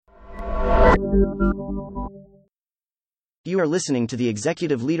You are listening to the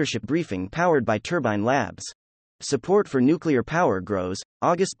Executive Leadership Briefing powered by Turbine Labs. Support for nuclear power grows,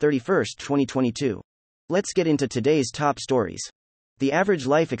 August 31, 2022. Let's get into today's top stories. The average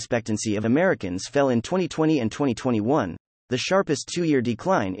life expectancy of Americans fell in 2020 and 2021, the sharpest two-year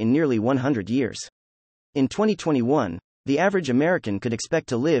decline in nearly 100 years. In 2021, the average American could expect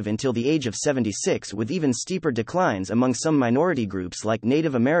to live until the age of 76, with even steeper declines among some minority groups like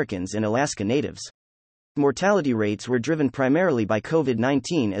Native Americans and Alaska Natives. Mortality rates were driven primarily by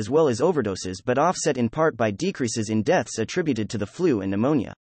COVID-19 as well as overdoses, but offset in part by decreases in deaths attributed to the flu and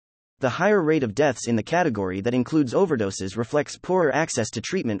pneumonia. The higher rate of deaths in the category that includes overdoses reflects poorer access to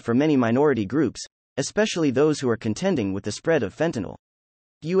treatment for many minority groups, especially those who are contending with the spread of fentanyl.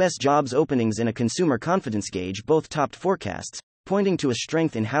 U.S. jobs openings and a consumer confidence gauge both topped forecasts, pointing to a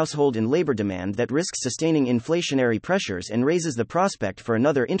strength in household and labor demand that risks sustaining inflationary pressures and raises the prospect for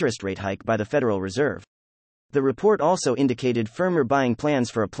another interest rate hike by the Federal Reserve. The report also indicated firmer buying plans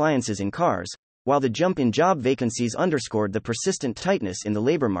for appliances and cars, while the jump in job vacancies underscored the persistent tightness in the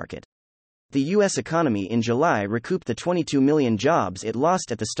labor market. The U.S. economy in July recouped the 22 million jobs it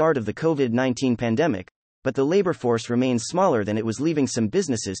lost at the start of the COVID-19 pandemic, but the labor force remains smaller than it was, leaving some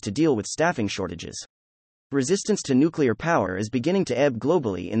businesses to deal with staffing shortages. Resistance to nuclear power is beginning to ebb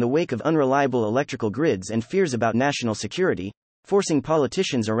globally in the wake of unreliable electrical grids and fears about national security, forcing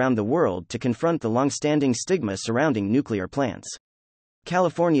politicians around the world to confront the long-standing stigma surrounding nuclear plants.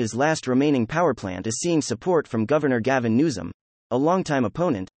 California's last remaining power plant is seeing support from Governor Gavin Newsom, a longtime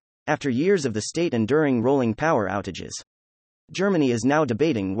opponent, after years of the state enduring rolling power outages. Germany is now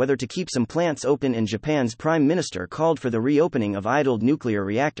debating whether to keep some plants open, and Japan's prime minister called for the reopening of idled nuclear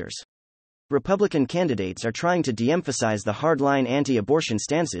reactors. Republican candidates are trying to de-emphasize the hardline anti-abortion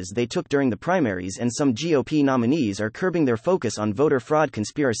stances they took during the primaries, and some GOP nominees are curbing their focus on voter fraud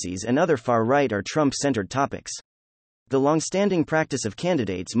conspiracies and other far-right or Trump-centered topics. The long-standing practice of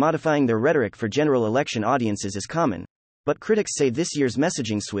candidates modifying their rhetoric for general election audiences is common, but critics say this year's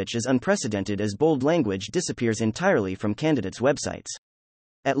messaging switch is unprecedented as bold language disappears entirely from candidates' websites.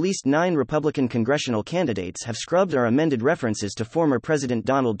 At least 9 Republican congressional candidates have scrubbed or amended references to former President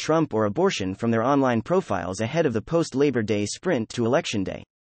Donald Trump or abortion from their online profiles ahead of the post-Labor Day sprint to Election Day.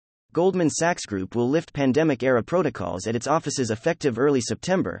 Goldman Sachs Group will lift pandemic-era protocols at its offices effective early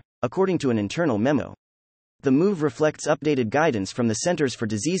September, according to an internal memo. The move reflects updated guidance from the Centers for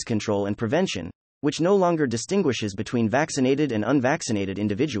Disease Control and Prevention, which no longer distinguishes between vaccinated and unvaccinated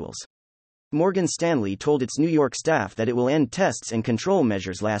individuals. Morgan Stanley told its New York staff that it will end tests and control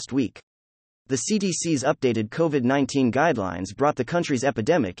measures last week. The CDC's updated COVID-19 guidelines brought the country's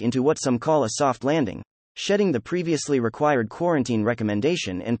epidemic into what some call a soft landing, shedding the previously required quarantine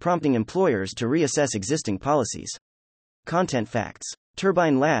recommendation and prompting employers to reassess existing policies. Content facts.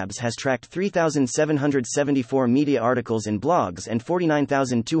 Turbine Labs has tracked 3,774 media articles and blogs and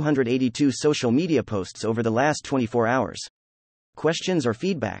 49,282 social media posts over the last 24 hours. Questions or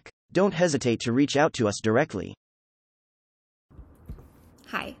feedback? Don't hesitate to reach out to us directly.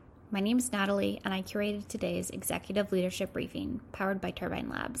 Hi, my name is Natalie, and I curated today's Executive Leadership Briefing, powered by Turbine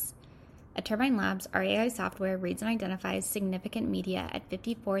Labs. At Turbine Labs, our AI software reads and identifies significant media at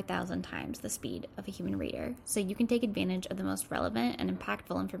 54,000 times the speed of a human reader, so you can take advantage of the most relevant and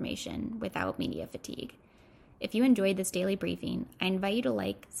impactful information without media fatigue. If you enjoyed this daily briefing, I invite you to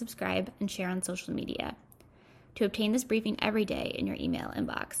like, subscribe, and share on social media. To obtain this briefing every day in your email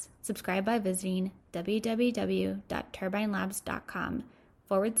inbox, subscribe by visiting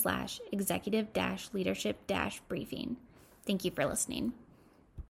www.turbinelabs.com/executive-leadership-briefing. Thank you for listening.